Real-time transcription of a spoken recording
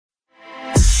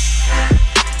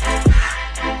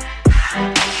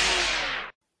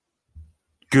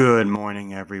Good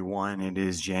morning, everyone. It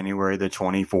is January the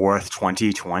 24th,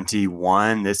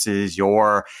 2021. This is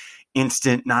your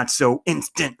instant, not so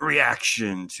instant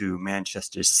reaction to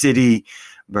Manchester City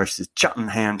versus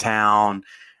Cheltenham Town.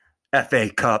 FA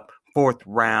Cup, fourth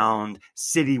round.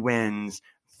 City wins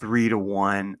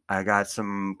 3-1. I got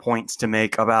some points to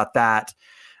make about that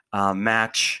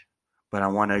match, but I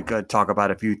want to go talk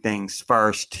about a few things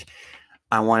first.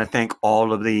 I want to thank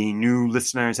all of the new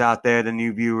listeners out there, the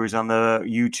new viewers on the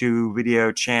YouTube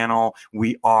video channel.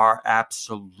 We are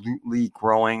absolutely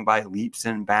growing by leaps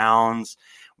and bounds.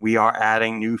 We are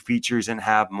adding new features and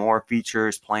have more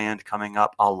features planned coming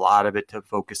up, a lot of it to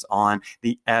focus on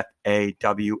the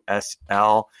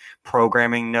FAWSL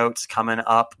programming notes coming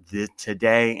up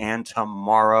today and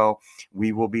tomorrow.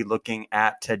 We will be looking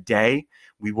at today.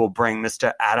 We will bring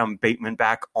Mr. Adam Bateman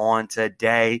back on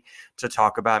today to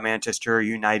talk about Manchester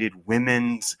United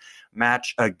women's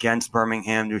match against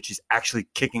Birmingham, which is actually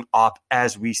kicking off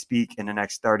as we speak in the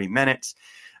next 30 minutes.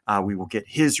 We will get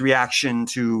his reaction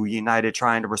to United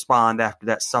trying to respond after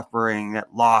that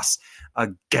loss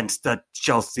against the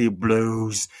Chelsea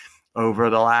Blues over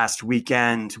the last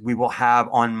weekend. We will have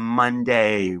on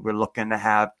Monday, we're looking to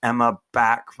have Emma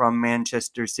back from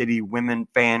Manchester City Women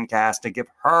Fancast to give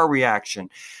her reaction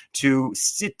to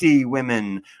City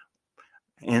women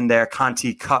in their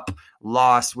Conti Cup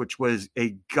loss, which was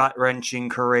a gut-wrenching,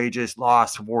 courageous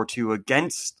loss 4-2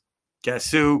 against, guess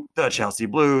who? The Chelsea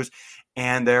Blues.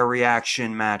 And their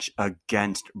reaction match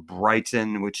against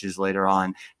Brighton, which is later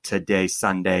on today,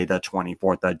 Sunday, the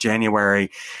 24th of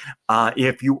January.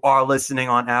 If you are listening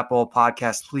on Apple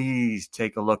Podcasts, please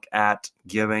take a look at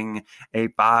giving a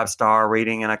 5-star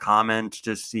rating and a comment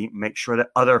to make sure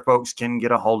that other folks can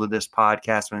get a hold of this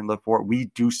podcast when they look for it. We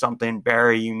do something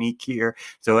very unique here,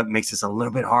 so it makes us a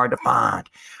little bit hard to find.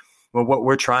 Well, what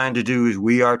we're trying to do is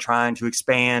we are trying to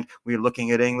expand. We're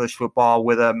looking at English football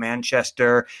with a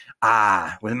Manchester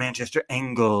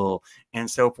angle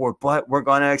and so forth. But we're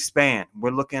going to expand.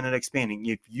 We're looking at expanding.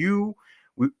 If you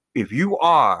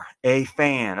are a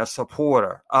fan, a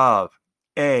supporter of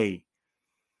A,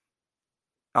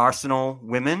 Arsenal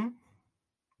women,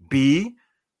 B,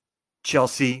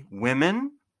 Chelsea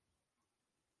women,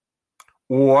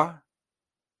 or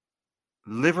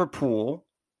Liverpool,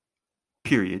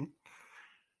 period.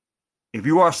 If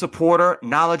you are a supporter,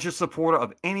 knowledgeable supporter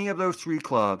of any of those three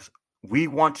clubs, we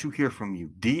want to hear from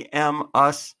you. DM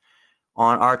us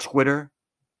on our Twitter,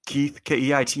 Keith,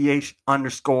 KEITH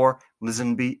 _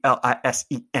 Lisenbee,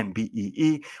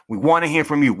 LISENBEE. We want to hear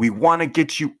from you. We want to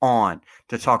get you on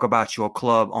to talk about your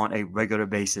club on a regular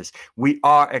basis. We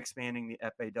are expanding the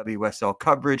FAWSL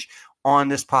coverage on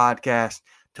this podcast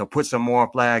to put some more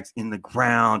flags in the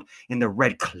ground, in the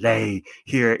red clay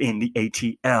here in the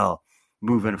ATL.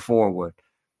 Moving forward.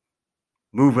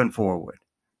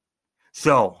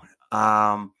 So,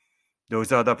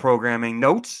 those are the programming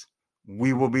notes.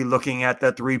 We will be looking at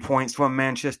the 3 points from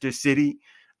Manchester City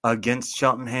against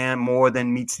Cheltenham, more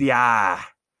than meets the eye.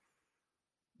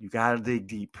 You got to dig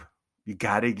deep. You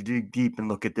got to dig deep and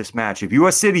look at this match. If you're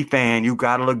a City fan, you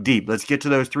got to look deep. Let's get to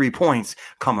those 3 points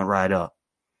coming right up.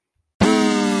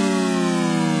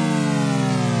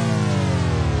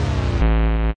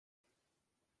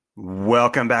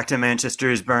 Welcome back to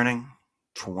Manchester is Burning,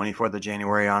 24th of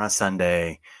January on a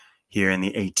Sunday here in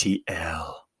the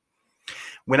ATL.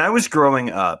 When I was growing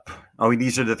up,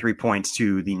 these are the 3 points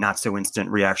to the not-so-instant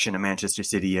reaction to Manchester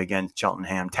City against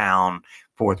Cheltenham Town,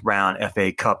 fourth round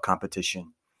FA Cup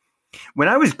competition. When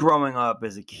I was growing up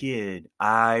as a kid,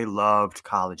 I loved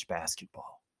college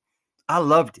basketball. I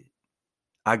loved it.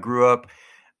 I grew up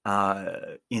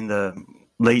in the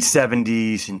late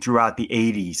 70s and throughout the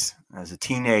 80s as a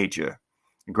teenager.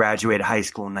 I graduated high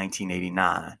school in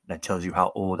 1989. That tells you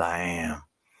how old I am.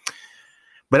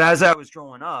 But as I was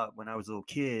growing up, when I was a little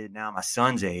kid, now my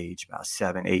son's age, about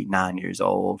 7, 8, 9 years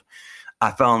old, I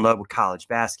fell in love with college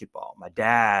basketball. My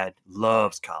dad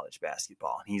loves college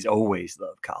basketball, and he's always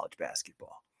loved college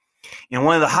basketball. And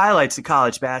one of the highlights of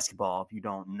college basketball, if you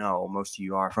don't know, most of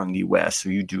you are from the U.S., so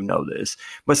you do know this,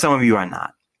 but some of you are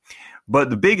not. But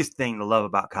the biggest thing to love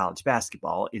about college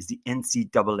basketball is the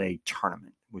NCAA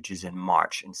tournament, which is in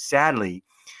March. And sadly,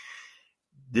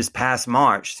 this past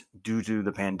March, due to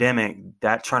the pandemic,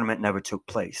 that tournament never took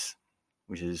place,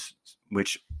 which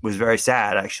was very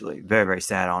sad, actually. Very, very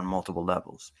sad on multiple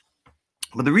levels.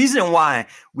 But the reason why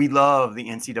we love the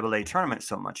NCAA tournament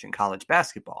so much in college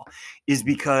basketball is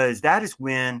because that is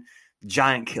when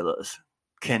giant killers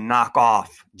can knock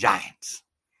off giants.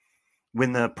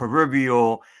 When the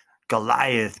proverbial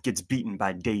Goliath gets beaten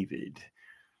by David.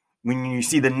 When you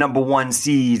see the number 1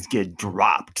 seeds get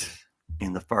dropped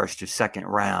in the first or second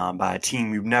round by a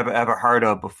team you've never ever heard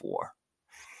of before.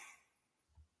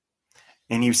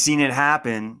 And you've seen it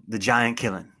happen, the giant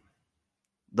killing.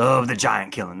 Love the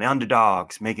giant killing, the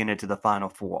underdogs making it to the Final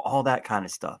Four, all that kind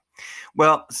of stuff.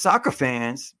 Well, soccer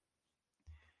fans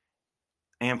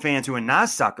and fans who are not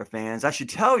soccer fans, I should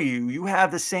tell you, you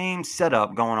have the same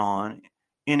setup going on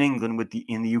in England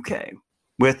in the UK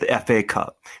with the FA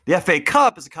Cup. The FA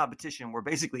Cup is a competition where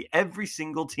basically every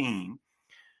single team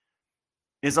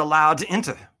is allowed to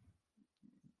enter.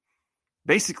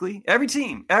 Basically,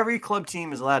 every club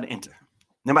team is allowed to enter.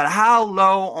 No matter how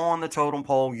low on the totem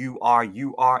pole you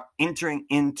are entering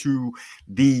into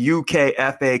the UK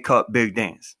FA Cup big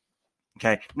dance.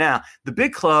 Okay. Now, the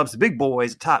big clubs, the big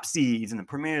boys, the top seeds in the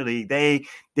Premier League, they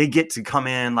get to come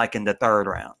in like in the third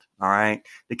round. All right.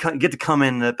 They get to come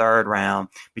in the third round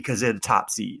because they're the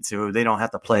top seeds. So they don't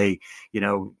have to play,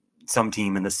 some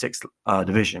team in the sixth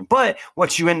division. But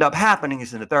what you end up happening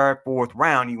is in the third, fourth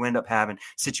round, you end up having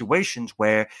situations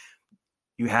where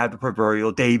you have the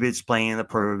proverbial Davids playing the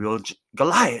proverbial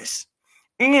Goliaths.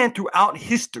 And throughout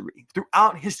history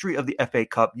of the FA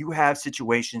Cup, you have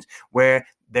situations where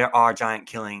there are giant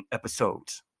killing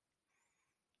episodes,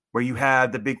 where you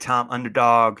have the big time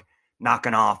underdog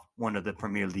knocking off one of the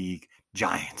Premier League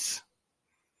giants.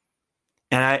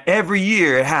 And every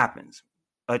year it happens.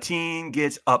 A team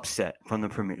gets upset from the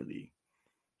Premier League.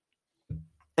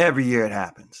 Every year it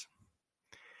happens.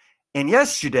 And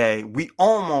yesterday we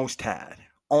almost had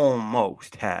one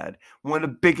of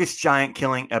the biggest giant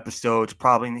killing episodes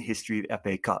probably in the history of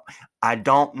the FA Cup. I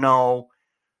don't know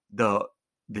the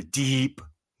deep,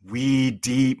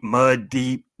 mud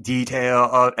deep detail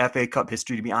of FA Cup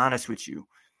history, to be honest with you.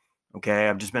 Okay,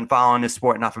 I've just been following this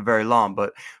sport not for very long,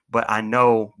 but I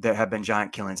know there have been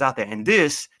giant killings out there. And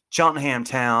this, Cheltenham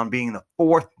Town being the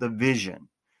fourth division,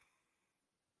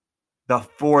 the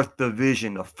fourth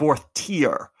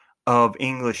tier of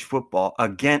English football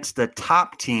against the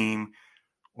top team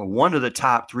or one of the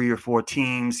top 3 or 4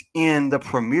 teams in the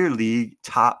Premier League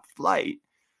top flight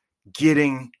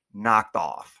getting knocked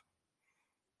off.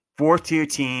 Fourth tier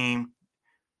team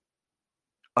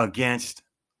against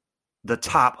the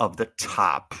top of the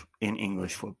top in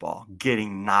English football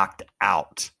getting knocked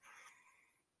out.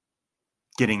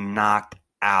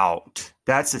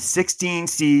 That's a 16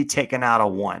 seed taken out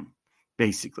of 1.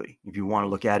 Basically, if you want to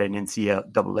look at it in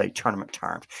NCAA tournament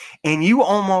terms. And you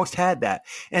almost had that.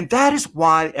 And that is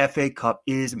why the FA Cup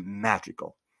is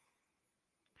magical.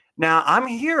 Now, I'm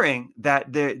hearing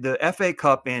that the FA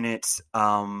Cup in its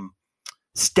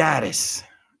status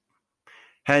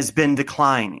has been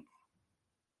declining,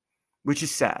 which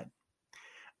is sad.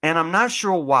 And I'm not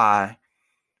sure why.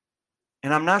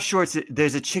 And I'm not sure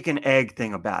there's a chicken egg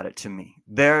thing about it to me.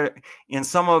 There, in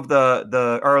some of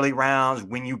the early rounds,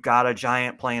 when you got a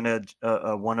giant playing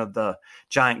one of the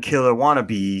giant killer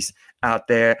wannabes out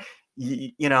there,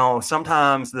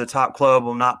 sometimes the top club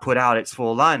will not put out its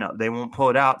full lineup. They won't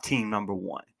put out team number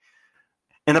 1.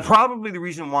 And probably the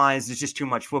reason why is there's just too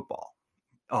much football.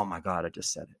 Oh my God, I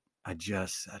just said it.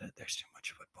 There's too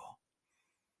much football.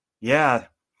 Yeah.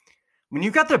 When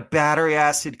you got the battery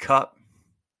acid cup,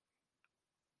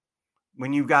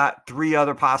 when you've got 3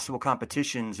 other possible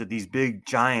competitions that these big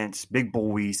giants, big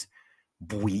boys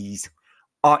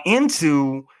are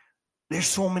into, there's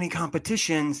so many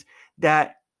competitions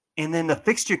that, and then the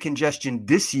fixture congestion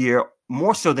this year,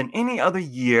 more so than any other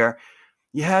year,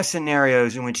 you have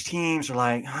scenarios in which teams are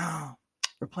like, oh,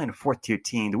 we're playing a 4th tier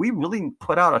team. Do we really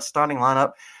put out a starting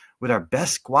lineup with our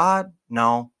best squad?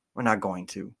 No, we're not going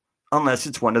to, unless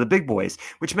it's one of the big boys,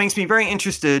 which makes me very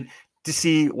interested to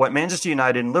see what Manchester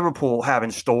United and Liverpool have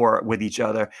in store with each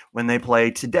other when they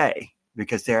play today,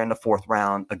 because they're in the 4th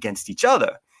round against each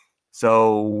other.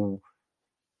 So,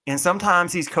 and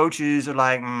sometimes these coaches are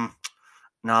like, no,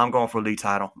 I'm going for a league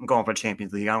title. I'm going for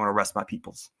Champions League. I'm going to rest my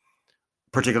peoples,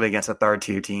 particularly against a 3rd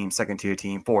tier team, 2nd tier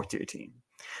team, 4th tier team.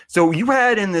 So you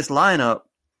had in this lineup,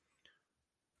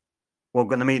 well,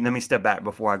 let me step back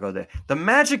before I go there. The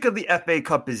magic of the FA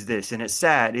Cup is this, and it's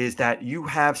sad, is that you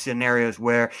have scenarios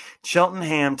where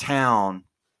Cheltenham Town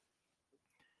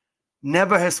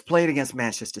never has played against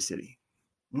Manchester City.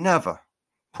 Never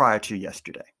prior to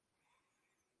yesterday.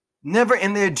 Never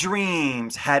in their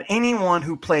dreams had anyone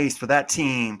who plays for that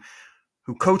team,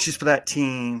 who coaches for that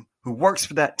team, who works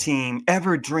for that team,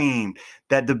 ever dreamed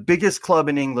that the biggest club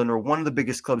in England, or one of the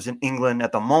biggest clubs in England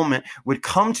at the moment, would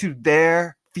come to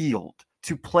their field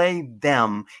to play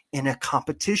them in a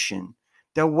competition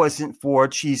that wasn't for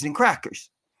cheese and crackers.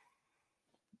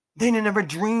 They never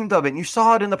dreamed of it. And you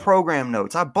saw it in the program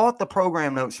notes. I bought the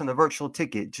program notes from the virtual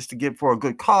ticket just to give for a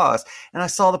good cause. And I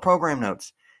saw the program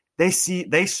notes. They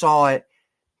saw it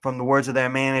from the words of their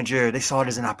manager, they saw it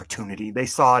as an opportunity. They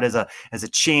saw it as a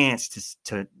chance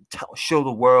to show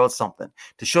the world something,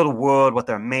 to show the world what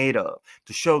they're made of,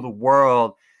 to show the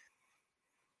world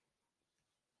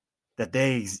that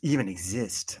they even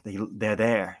exist. They're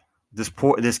there.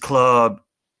 This club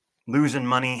losing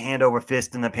money hand over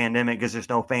fist in the pandemic because there's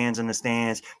no fans in the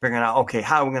stands, figuring out, okay,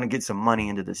 how are we going to get some money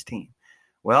into this team?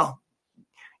 Well,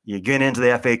 you get into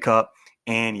the FA Cup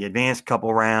and you advance a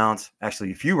couple rounds,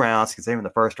 actually a few rounds, because they were in the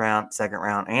first round, second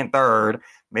round, and third,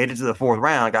 made it to the fourth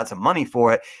round, got some money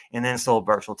for it, and then sold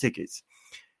virtual tickets.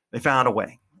 They found a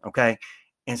way, okay?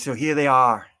 And so here they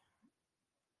are.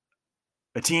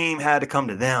 A team had to come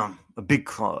to them, a big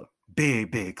club,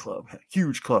 big club,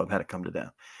 huge club had to come to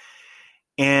them.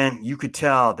 And you could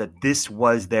tell that this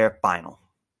was their final.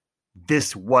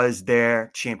 This was their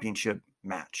championship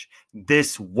match.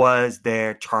 This was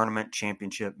their tournament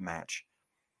championship match.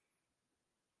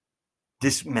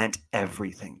 This meant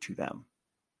everything to them.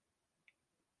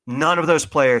 None of those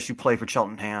players who play for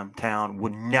Cheltenham Town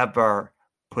would never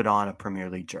put on a Premier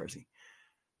League jersey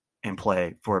and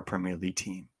play for a Premier League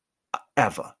team.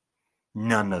 Ever.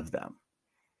 None of them.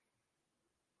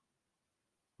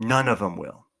 None of them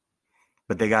will.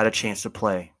 But they got a chance to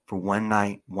play for one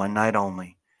night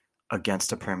only,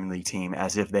 against a Premier League team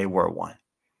as if they were one.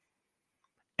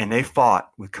 And they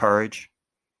fought with courage,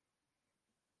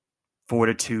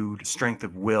 fortitude, strength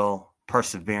of will,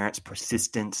 perseverance,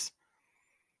 persistence.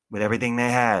 With everything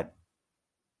they had,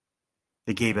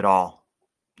 they gave it all.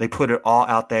 They put it all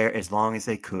out there as long as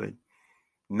they could.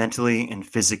 Mentally and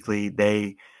physically,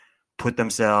 they put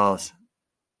themselves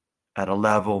at a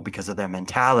level, because of their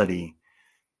mentality,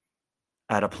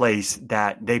 at a place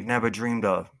that they've never dreamed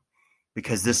of,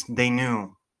 because they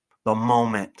knew the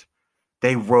moment.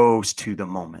 They rose to the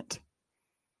moment.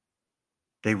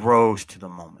 They rose to the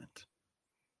moment.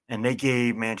 And they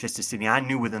gave Manchester City, I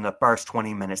knew within the first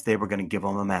 20 minutes they were going to give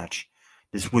them a match.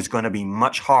 This was going to be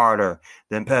much harder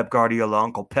than Pep Guardiola,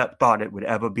 Uncle Pep, thought it would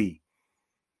ever be.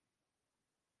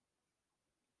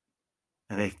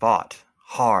 And they fought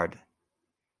hard.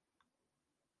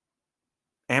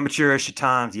 Amateurish at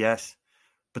times, yes,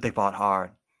 but they fought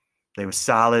hard. They were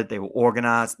solid, they were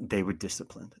organized, they were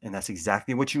disciplined. And that's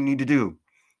exactly what you need to do.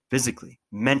 Physically,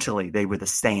 mentally, they were the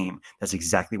same. That's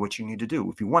exactly what you need to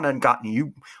do. If you want to gotten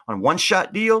you on one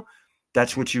shot deal,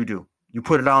 that's what you do. You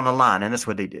put it on the line, and that's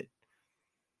what they did.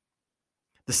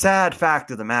 The sad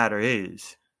fact of the matter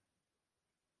is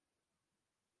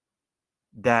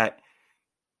that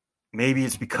maybe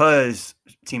it's because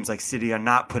teams like City are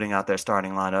not putting out their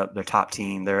starting lineup, their top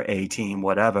team, their A team,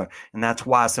 whatever. And that's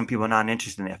why some people are not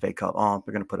interested in the FA Cup. Oh,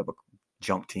 they're going to put up a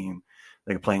junk team.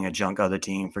 They're playing a junk other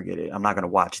team. Forget it. I'm not going to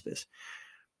watch this.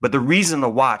 But the reason to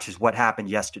watch is what happened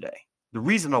yesterday. The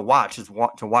reason to watch is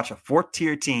to watch a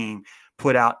fourth-tier team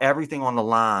put out everything on the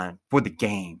line for the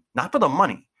game. Not for the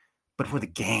money, but for the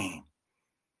game.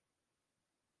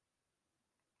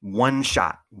 One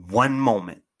shot, one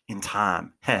moment in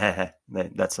time.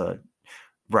 That's a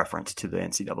reference to the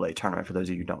NCAA tournament for those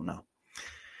of you who don't know.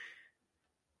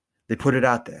 They put it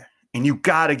out there. And you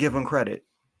got to give them credit.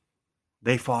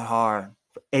 They fought hard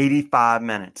for 85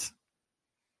 minutes.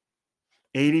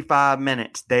 85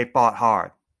 minutes, they fought hard.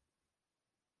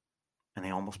 And they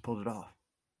almost pulled it off.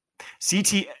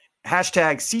 Hashtag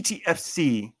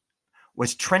CTFC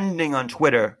was trending on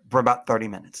Twitter for about 30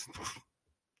 minutes.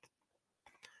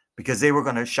 Because they were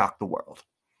going to shock the world.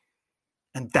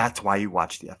 And that's why you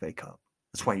watch the FA Cup.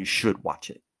 That's why you should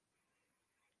watch it.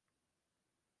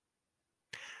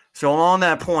 So on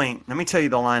that point, let me tell you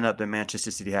the lineup that Manchester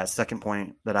City has. Second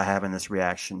point that I have in this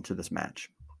reaction to this match.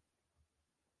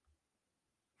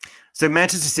 So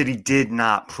Manchester City did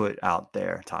not put out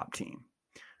their top team.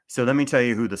 So let me tell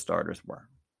you who the starters were.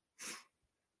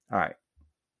 All right.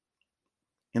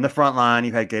 In the front line,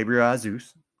 you had Gabriel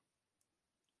Jesus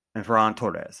and Ferran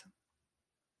Torres.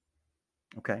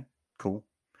 Okay, cool.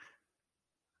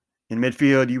 In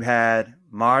midfield, you had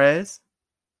Mahrez,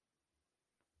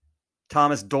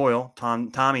 Thomas Doyle,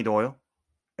 Tommy Doyle,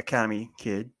 academy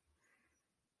kid.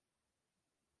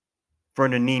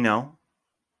 Fernandinho,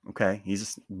 okay,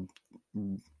 he's a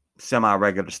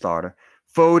semi-regular starter.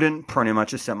 Foden, pretty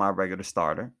much a semi-regular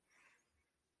starter.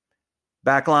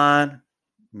 Backline,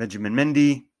 Benjamin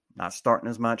Mendy, not starting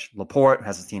as much. Laporte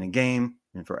hasn't seen a game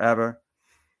in forever.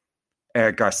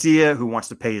 Eric Garcia, who wants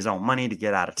to pay his own money to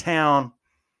get out of town.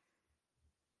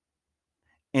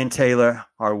 And Taylor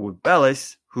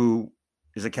Harwood-Bellis, who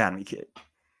is academy kid.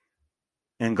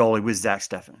 And goalie was Zach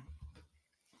Steffen,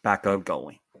 backup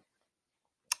goalie.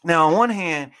 Now, on one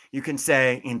hand, you can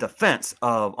say in defense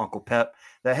of Uncle Pep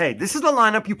that, hey, this is the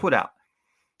lineup you put out.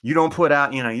 You don't put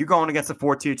out, you're going against a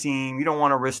 4-tier team. You don't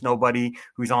want to risk nobody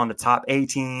who's on the top A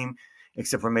team,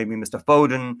 except for maybe Mr.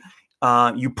 Foden.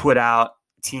 You put out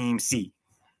Team C.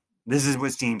 This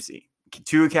was Team C.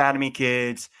 2 academy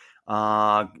kids,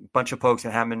 a bunch of folks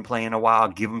that haven't been playing in a while.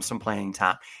 Give them some playing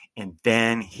time. And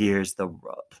then here's the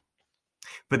rub.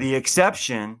 For the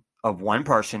exception of one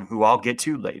person, who I'll get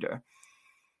to later,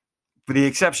 for the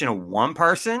exception of one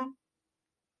person,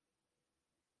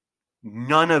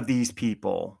 none of these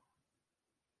people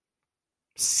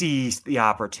seized the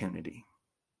opportunity.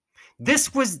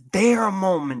 This was their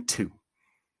moment too.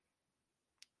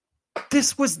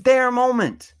 This was their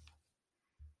moment.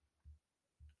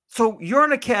 So you're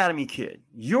an academy kid.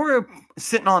 You're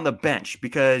sitting on the bench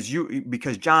because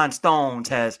John Stones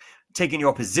has taken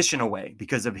your position away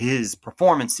because of his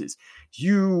performances.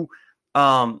 You're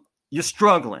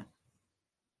struggling.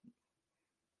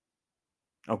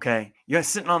 Okay, you're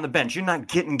sitting on the bench. You're not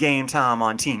getting game time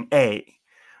on Team A.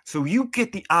 So you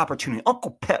get the opportunity.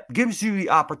 Uncle Pep gives you the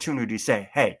opportunity to say,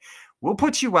 hey, we'll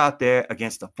put you out there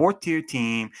against a 4th-tier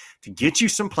team to get you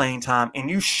some playing time, and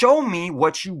you show me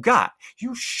what you got.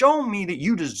 You show me that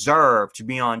you deserve to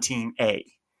be on Team A.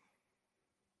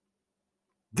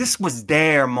 This was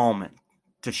their moment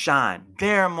to shine,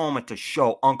 their moment to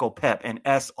show Uncle Pep and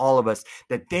all of us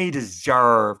that they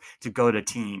deserve to go to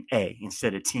Team A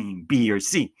instead of Team B or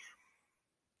C.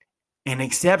 An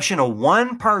exception of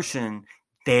one person,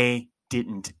 they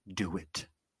didn't do it.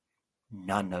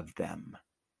 None of them.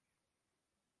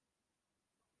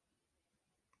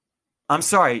 I'm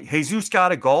sorry, Jesus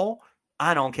got a goal?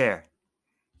 I don't care.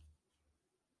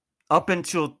 Up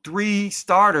until 3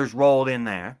 starters rolled in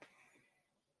there,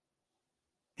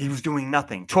 he was doing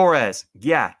nothing. Torres,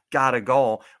 got a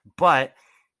goal. But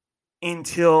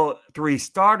until 3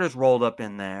 starters rolled up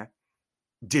in there,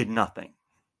 did nothing.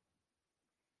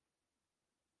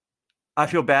 I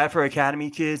feel bad for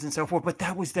academy kids and so forth, but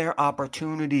that was their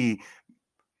opportunity.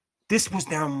 This was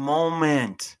their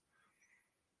moment.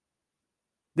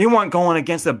 They weren't going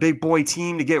against a big boy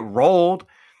team to get rolled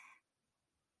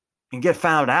and get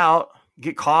found out,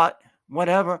 get caught,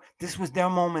 whatever. This was their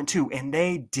moment too, and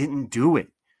they didn't do it.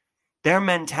 Their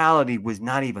mentality was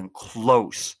not even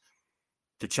close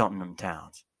to Cheltenham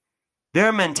Town's.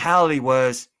 Their mentality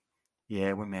was,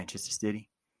 we're Manchester City.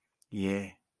 Yeah,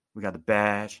 we got the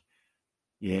badge.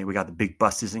 Yeah, we got the big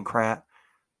buses and crap.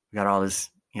 We got all this,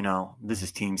 this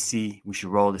is Team C. We should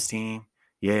roll this team.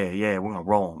 Yeah, we're going to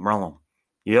roll them.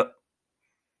 Yep.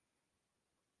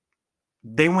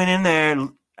 They went in there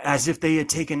as if they had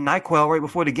taken NyQuil right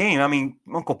before the game. I mean,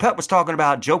 Uncle Pep was talking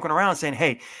about joking around saying,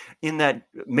 hey, in that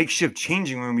makeshift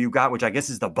changing room you got, which I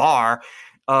guess is the bar,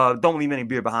 don't leave any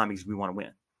beer behind me because we want to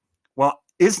win. Well,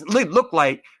 it looked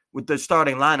like with the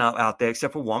starting lineup out there,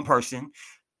 except for one person,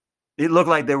 it looked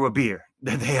like there were beer.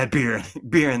 They had beer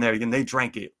in there, and they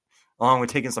drank it, along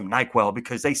with taking some NyQuil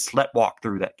because they slept-walked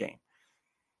through that game.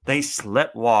 They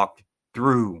slept-walked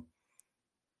through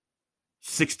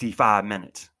 65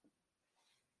 minutes.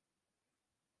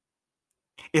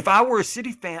 If I were a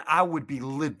City fan, I would be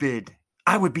livid.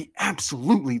 I would be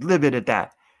absolutely livid at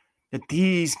that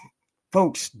these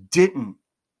folks didn't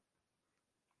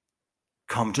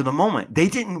come to the moment. They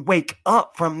didn't wake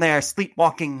up from their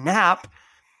sleepwalking nap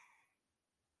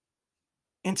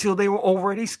until they were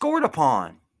already scored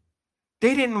upon.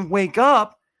 They didn't wake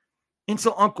up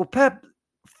until Uncle Pep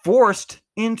forced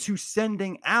into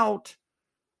sending out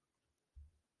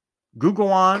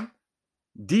Guguan,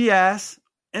 Diaz,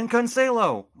 and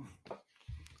Cancelo.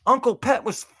 Uncle Pep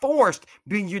was forced,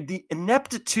 being the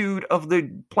ineptitude of the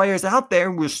players out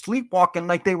there who were sleepwalking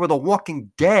like they were the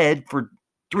Walking Dead for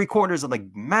 3/4 of the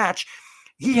match.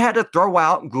 He had to throw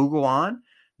out Guguan,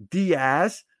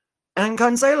 Diaz, and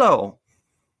Cancelo.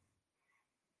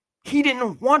 He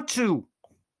didn't want to,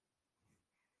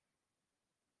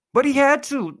 but he had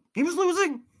to. He was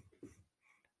losing.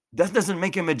 That doesn't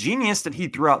make him a genius that he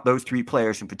threw out those 3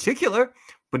 players in particular,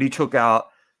 but he took out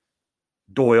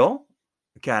Doyle,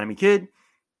 academy kid,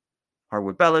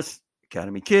 Harwood Bellis,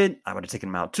 academy kid. I would have taken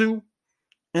him out too.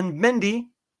 And Mendy,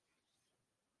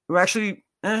 who actually,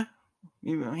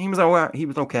 he was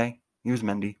okay. He was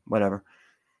Mendy, whatever.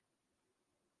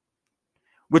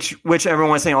 Which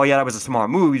everyone was saying, oh yeah, that was a smart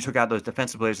move. You took out those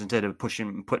defensive players instead of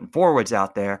putting forwards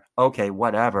out there. Okay,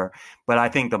 whatever. But I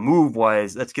think the move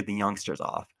was, let's get the youngsters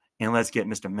off. And let's get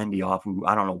Mr. Mendy off, who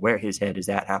I don't know where his head is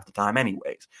at half the time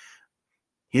anyways.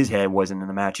 His head wasn't in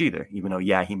the match either, even though,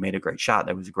 he made a great shot.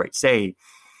 That was a great save.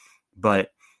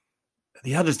 But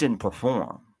the others didn't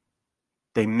perform.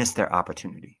 They missed their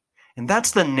opportunity. And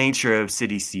that's the nature of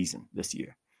City's season this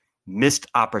year. Missed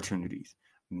opportunities.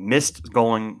 Missed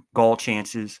goal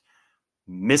chances,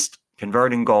 missed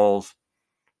converting goals.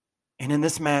 And in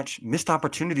this match, missed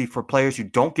opportunity for players who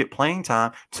don't get playing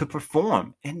time to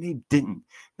perform. And they didn't.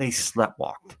 They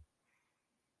sleptwalked.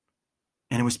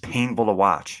 And it was painful to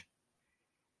watch.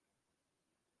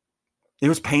 It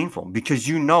was painful because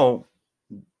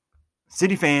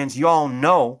City fans, you all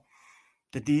know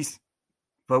that these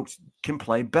folks can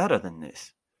play better than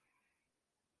this.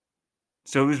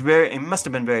 So it must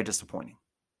have been very disappointing.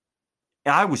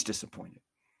 I was disappointed.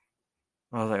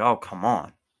 I was like, oh, come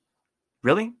on.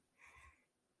 Really?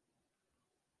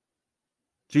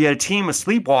 So you had a team of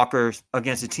sleepwalkers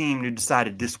against a team who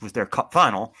decided this was their cup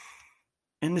final.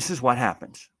 And this is what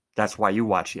happens. That's why you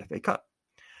watch the FA Cup.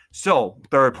 So,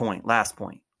 third point, last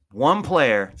point. One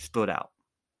player stood out.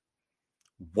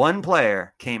 One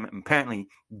player came, apparently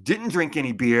didn't drink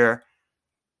any beer,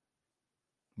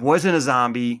 wasn't a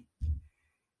zombie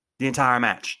the entire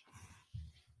match.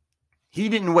 He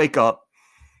didn't wake up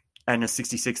in the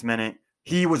 66th minute.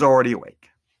 He was already awake.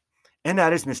 And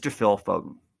that is Mr. Phil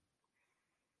Foden.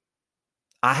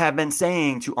 I have been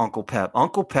saying to Uncle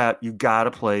Pep, you got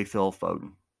to play Phil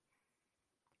Foden.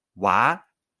 Why?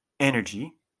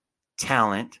 Energy,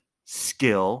 talent,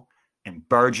 skill, and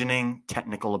burgeoning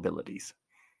technical abilities.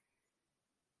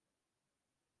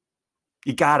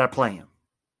 You got to play him.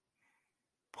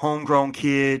 Homegrown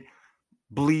kid,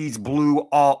 bleeds blue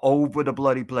all over the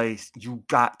bloody place. You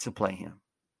got to play him.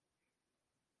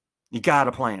 You got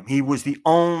to play him. He was the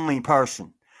only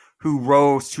person who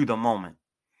rose to the moment.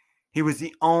 He was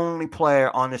the only player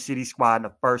on the City squad in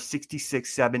the first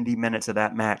 66, 70 minutes of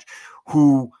that match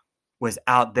who was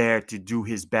out there to do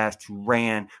his best, who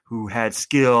ran, who had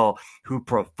skill, who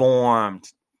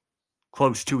performed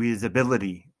close to his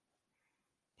ability.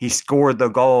 He scored the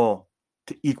goal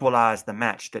to equalize the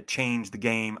match that changed the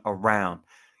game around.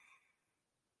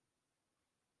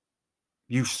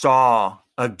 You saw,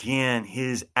 again,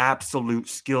 his absolute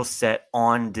skill set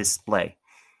on display.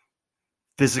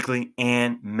 Physically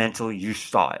and mentally, you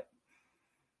saw it.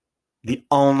 The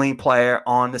only player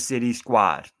on the City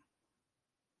squad.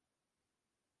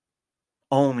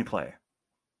 Only player.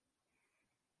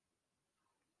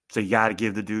 So you got to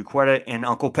give the dude credit. And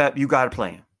Uncle Pep, you got to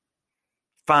play him.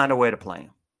 Find a way to play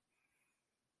him.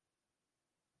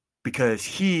 Because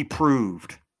he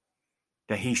proved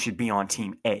that he should be on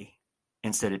Team A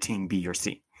instead of Team B or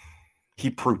C. He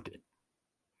proved it.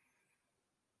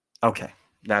 Okay,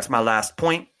 that's my last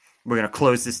point. We're going to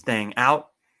close this thing out.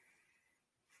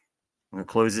 I'm going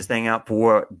to close this thing out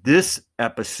for this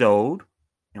episode.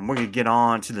 And we're going to get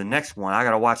on to the next one. I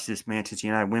got to watch this Manchester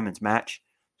United women's match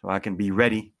so I can be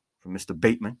ready for Mr.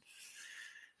 Bateman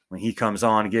when he comes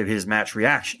on to give his match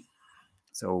reaction.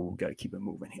 So we've got to keep it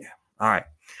moving here. All right.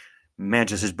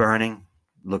 Manchester's burning.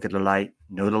 Look at the light.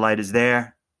 Know the light is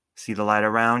there. See the light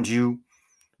around you.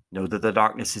 Know that the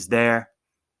darkness is there.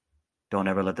 Don't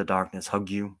ever let the darkness hug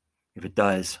you. If it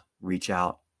does, reach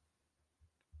out.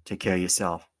 Take care of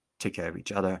yourself. Take care of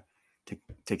each other.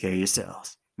 Take care of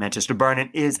yourselves. Manchester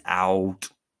Burning is out.